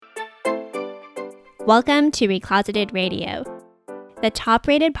Welcome to Recloseted Radio, the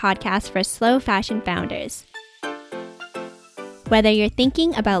top-rated podcast for slow fashion founders. Whether you're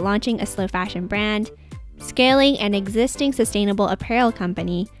thinking about launching a slow fashion brand, scaling an existing sustainable apparel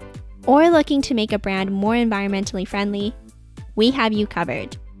company, or looking to make a brand more environmentally friendly, we have you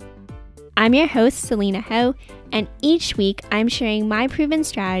covered. I'm your host, Selena Ho, and each week I'm sharing my proven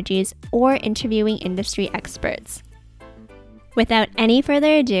strategies or interviewing industry experts. Without any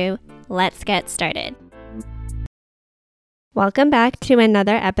further ado, let's get started. Welcome back to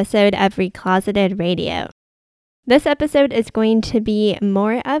another episode of Recloseted Radio. This episode is going to be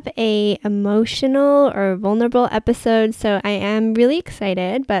more of a emotional or vulnerable episode, so I am really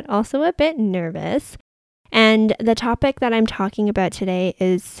excited, but also a bit nervous. And the topic that I'm talking about today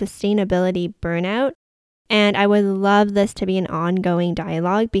is sustainability burnout. And I would love this to be an ongoing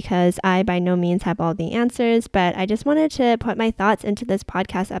dialogue because I by no means have all the answers, but I just wanted to put my thoughts into this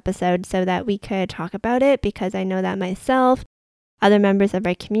podcast episode so that we could talk about it because I know that myself, other members of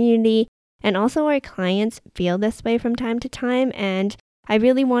our community, and also our clients feel this way from time to time, and I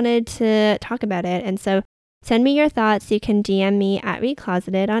really wanted to talk about it. And so send me your thoughts. You can DM me at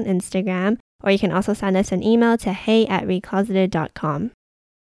Recloseted on Instagram, or you can also send us an email to hey@recloseted.com.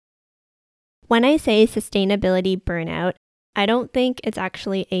 When I say sustainability burnout, I don't think it's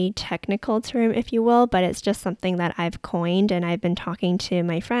actually a technical term, if you will, but it's just something that I've coined and I've been talking to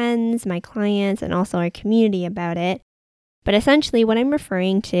my friends, my clients, and also our community about it. But essentially what I'm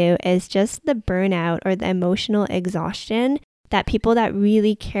referring to is just the burnout or the emotional exhaustion that people that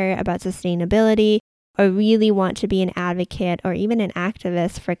really care about sustainability or really want to be an advocate or even an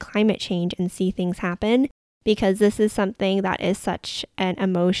activist for climate change and see things happen, because this is something that is such an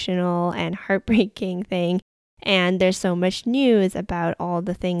emotional and heartbreaking thing. And there's so much news about all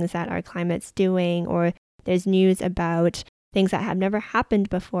the things that our climate's doing, or there's news about things that have never happened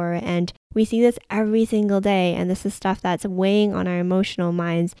before. And we see this every single day. And this is stuff that's weighing on our emotional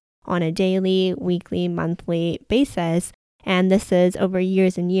minds on a daily, weekly, monthly basis. And this is over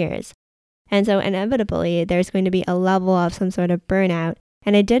years and years. And so inevitably, there's going to be a level of some sort of burnout.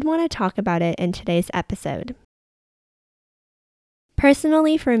 And I did want to talk about it in today's episode.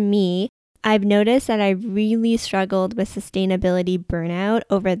 Personally, for me, I've noticed that I've really struggled with sustainability burnout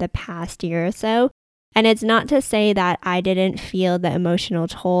over the past year or so. And it's not to say that I didn't feel the emotional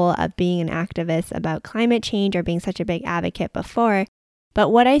toll of being an activist about climate change or being such a big advocate before. But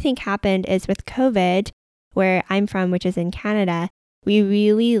what I think happened is with COVID, where I'm from, which is in Canada, we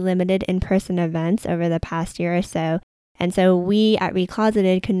really limited in-person events over the past year or so. And so we at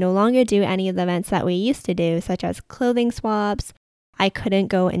Recloseted could no longer do any of the events that we used to do, such as clothing swaps. I couldn't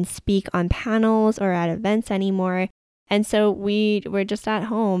go and speak on panels or at events anymore. And so we were just at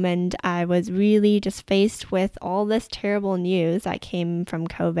home, and I was really just faced with all this terrible news that came from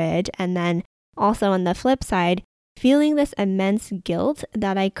COVID. And then also on the flip side, feeling this immense guilt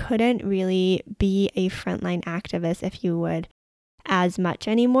that I couldn't really be a frontline activist, if you would, as much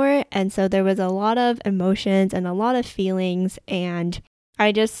anymore. And so there was a lot of emotions and a lot of feelings, and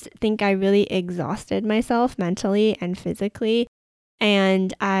I just think I really exhausted myself mentally and physically.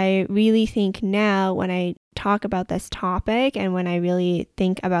 And I really think now when I talk about this topic and when I really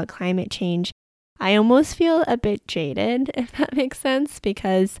think about climate change, I almost feel a bit jaded, if that makes sense,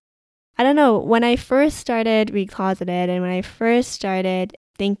 because I don't know, when I first started Recloseted and when I first started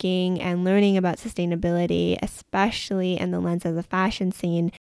thinking and learning about sustainability, especially in the lens of the fashion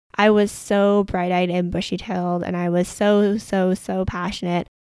scene, I was so bright-eyed and bushy-tailed, and I was so passionate.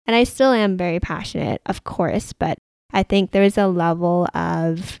 And I still am very passionate, of course, but I think there's a level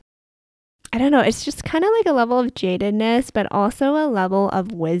of, I don't know, it's just kind of like a level of jadedness, but also a level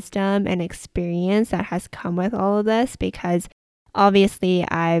of wisdom and experience that has come with all of this, because obviously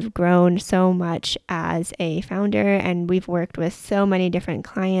I've grown so much as a founder and we've worked with so many different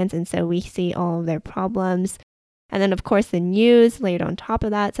clients, and so we see all of their problems. And then of course the news layered on top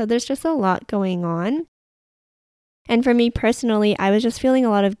of that. So there's just a lot going on. And for me personally, I was just feeling a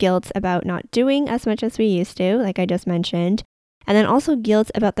lot of guilt about not doing as much as we used to, like I just mentioned. And then also guilt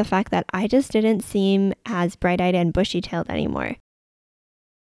about the fact that I just didn't seem as bright-eyed and bushy-tailed anymore.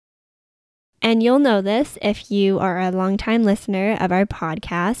 And you'll know this if you are a longtime listener of our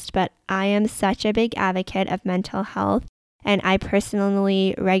podcast, but I am such a big advocate of mental health, and I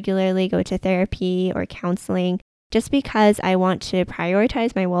personally regularly go to therapy or counseling just because I want to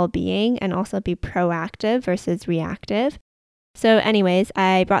prioritize my well-being and also be proactive versus reactive. So anyways,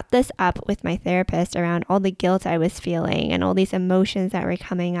 I brought this up with my therapist around all the guilt I was feeling and all these emotions that were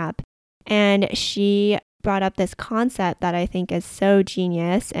coming up. And she brought up this concept that I think is so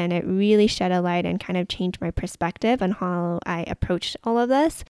genius, and it really shed a light and kind of changed my perspective on how I approached all of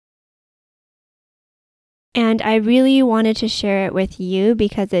this. And I really wanted to share it with you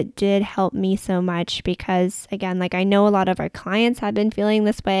because it did help me so much because, again, like I know a lot of our clients have been feeling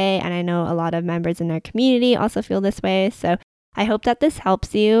this way, and I know a lot of members in our community also feel this way. So I hope that this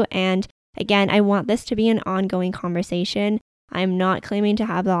helps you. And again, I want this to be an ongoing conversation. I'm not claiming to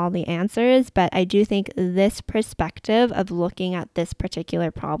have all the answers, but I do think this perspective of looking at this particular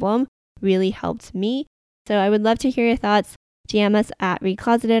problem really helped me. So I would love to hear your thoughts. DM us at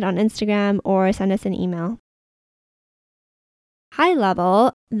Recloseted on Instagram or send us an email. High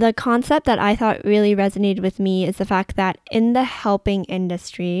level, the concept that I thought really resonated with me is the fact that in the helping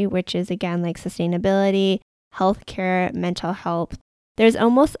industry, which is again like sustainability, healthcare, mental health, there's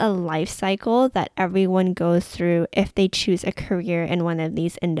almost a life cycle that everyone goes through if they choose a career in one of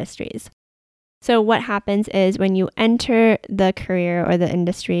these industries. So what happens is when you enter the career or the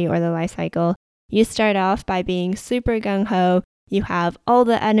industry or the life cycle, you start off by being super gung-ho, you have all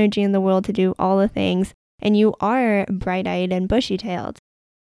the energy in the world to do all the things, and you are bright-eyed and bushy-tailed.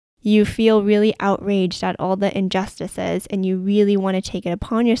 You feel really outraged at all the injustices, and you really want to take it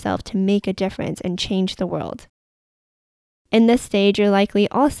upon yourself to make a difference and change the world. In this stage, you're likely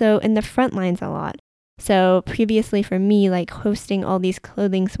also in the front lines a lot. So previously for me, like hosting all these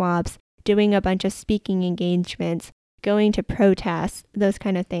clothing swaps, doing a bunch of speaking engagements, going to protests, those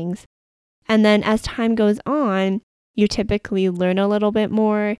kind of things. And then as time goes on, you typically learn a little bit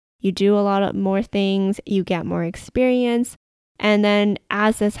more, you do a lot of more things, you get more experience. And then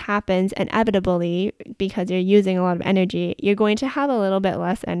as this happens, inevitably, because you're using a lot of energy, you're going to have a little bit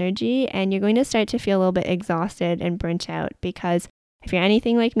less energy and you're going to start to feel a little bit exhausted and burnt out because if you're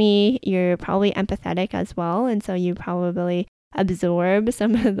anything like me, you're probably empathetic as well. And so you probably absorb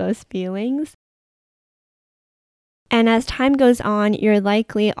some of those feelings. And as time goes on, you're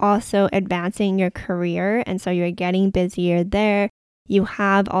likely also advancing your career. And so you're getting busier there. You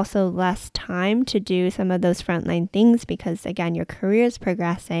have also less time to do some of those frontline things because, again, your career is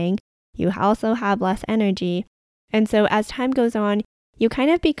progressing. You also have less energy. And so as time goes on, you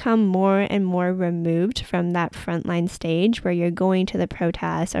kind of become more and more removed from that frontline stage where you're going to the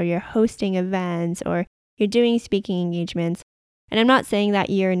protests or you're hosting events or you're doing speaking engagements. And I'm not saying that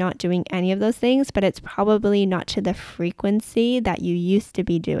you're not doing any of those things, but it's probably not to the frequency that you used to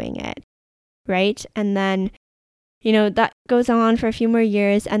be doing it, right? And then, that goes on for a few more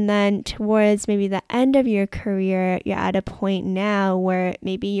years. And then towards maybe the end of your career, you're at a point now where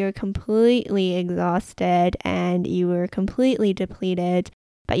maybe you're completely exhausted and you were completely depleted,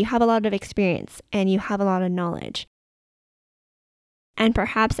 but you have a lot of experience and you have a lot of knowledge. And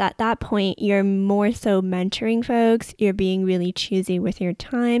perhaps at that point, you're more so mentoring folks, you're being really choosy with your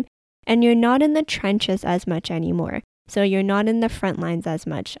time, and you're not in the trenches as much anymore. So you're not in the front lines as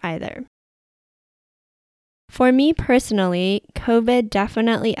much either. For me personally, COVID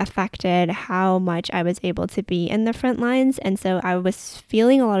definitely affected how much I was able to be in the front lines. And so I was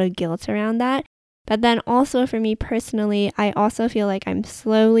feeling a lot of guilt around that. But then also for me personally, I also feel like I'm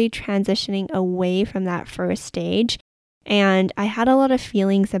slowly transitioning away from that first stage. And I had a lot of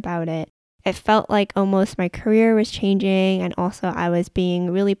feelings about it. It felt like almost my career was changing, and also I was being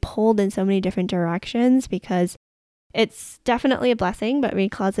really pulled in so many different directions because it's definitely a blessing, but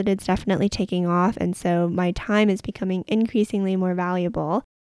Recloseted's definitely taking off, and so my time is becoming increasingly more valuable.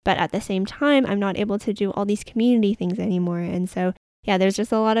 But at the same time, I'm not able to do all these community things anymore, and so yeah, there's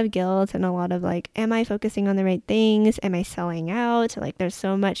just a lot of guilt and a lot of like, am I focusing on the right things? Am I selling out? Like there's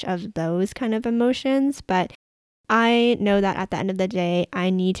so much of those kind of emotions, but I know that at the end of the day, I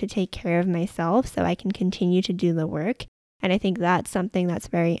need to take care of myself so I can continue to do the work. And I think that's something that's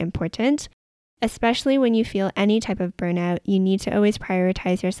very important. Especially when you feel any type of burnout, you need to always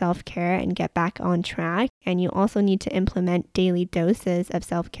prioritize your self-care and get back on track. And you also need to implement daily doses of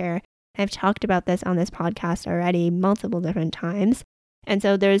self-care. I've talked about this on this podcast already multiple different times. And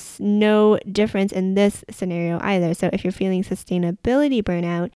so there's no difference in this scenario either. So if you're feeling sustainability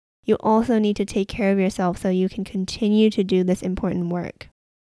burnout, you also need to take care of yourself so you can continue to do this important work.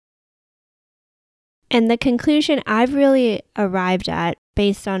 And the conclusion I've really arrived at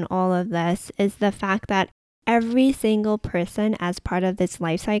based on all of this is the fact that every single person as part of this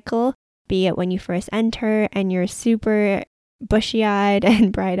life cycle, be it when you first enter and you're super bushy-eyed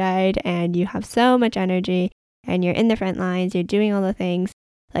and bright-eyed and you have so much energy and you're in the front lines, you're doing all the things,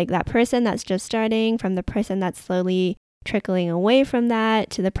 like that person that's just starting from the person that's slowly trickling away from that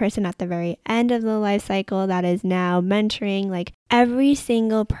to the person at the very end of the life cycle that is now mentoring, like every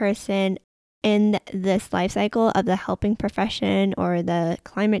single person in this life cycle of the helping profession or the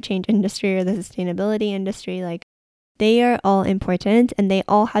climate change industry or the sustainability industry, like they are all important and they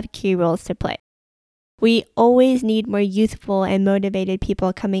all have key roles to play. We always need more youthful and motivated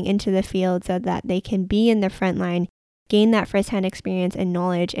people coming into the field so that they can be in the front line, gain that firsthand experience and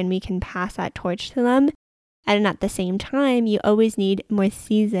knowledge, and we can pass that torch to them. And at the same time, you always need more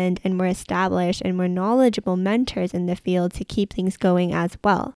seasoned and more established and more knowledgeable mentors in the field to keep things going as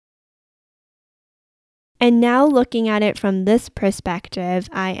well. And now looking at it from this perspective,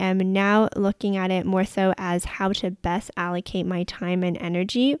 I am now looking at it more so as how to best allocate my time and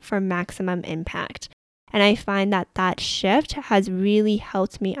energy for maximum impact. And I find that that shift has really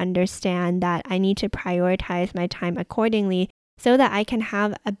helped me understand that I need to prioritize my time accordingly so that I can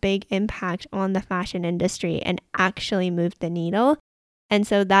have a big impact on the fashion industry and actually move the needle. And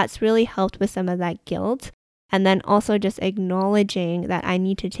so that's really helped with some of that guilt. And then also just acknowledging that I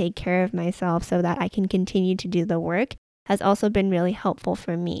need to take care of myself so that I can continue to do the work has also been really helpful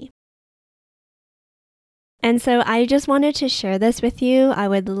for me. And so I just wanted to share this with you. I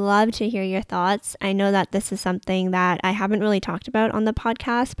would love to hear your thoughts. I know that this is something that I haven't really talked about on the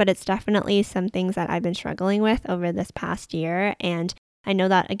podcast, but it's definitely some things that I've been struggling with over this past year. And I know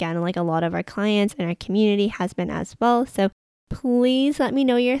that, again, like a lot of our clients and our community has been as well. So please let me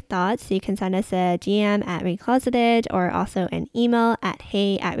know your thoughts. You can send us a DM at Recloseted or also an email at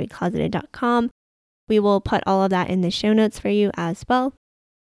hey@recloseted.com. We will put all of that in the show notes for you as well.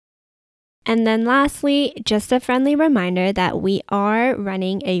 And then lastly, just a friendly reminder that we are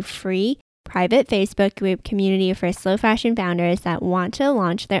running a free private Facebook group community for slow fashion founders that want to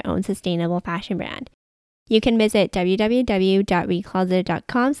launch their own sustainable fashion brand. You can visit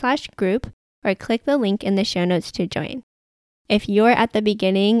www.recloseted.com/group or click the link in the show notes to join. If you're at the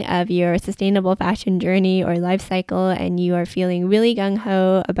beginning of your sustainable fashion journey or life cycle and you are feeling really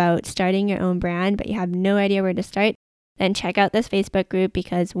gung-ho about starting your own brand, but you have no idea where to start, then check out this Facebook group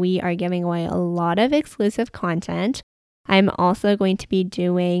because we are giving away a lot of exclusive content. I'm also going to be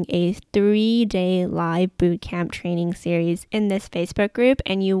doing a 3-day live bootcamp training series in this Facebook group,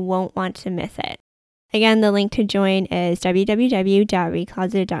 and you won't want to miss it. Again, the link to join is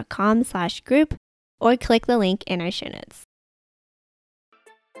www.recloseted.com/group or click the link in our show notes.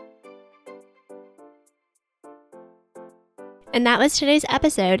 And that was today's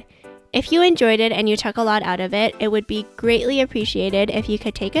episode. If you enjoyed it and you took a lot out of it, it would be greatly appreciated if you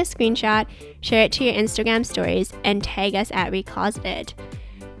could take a screenshot, share it to your Instagram stories, and tag us at Recloseted.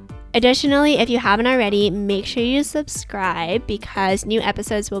 Additionally, if you haven't already, make sure you subscribe because new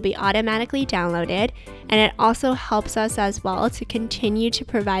episodes will be automatically downloaded, and it also helps us as well to continue to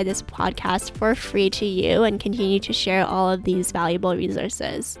provide this podcast for free to you and continue to share all of these valuable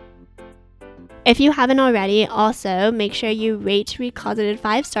resources. If you haven't already, also make sure you rate Recloseted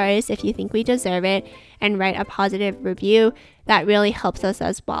 5 stars if you think we deserve it and write a positive review. That really helps us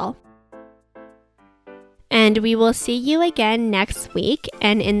as well. And we will see you again next week.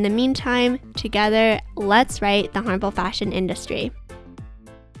 And in the meantime, together, let's right the harmful fashion industry.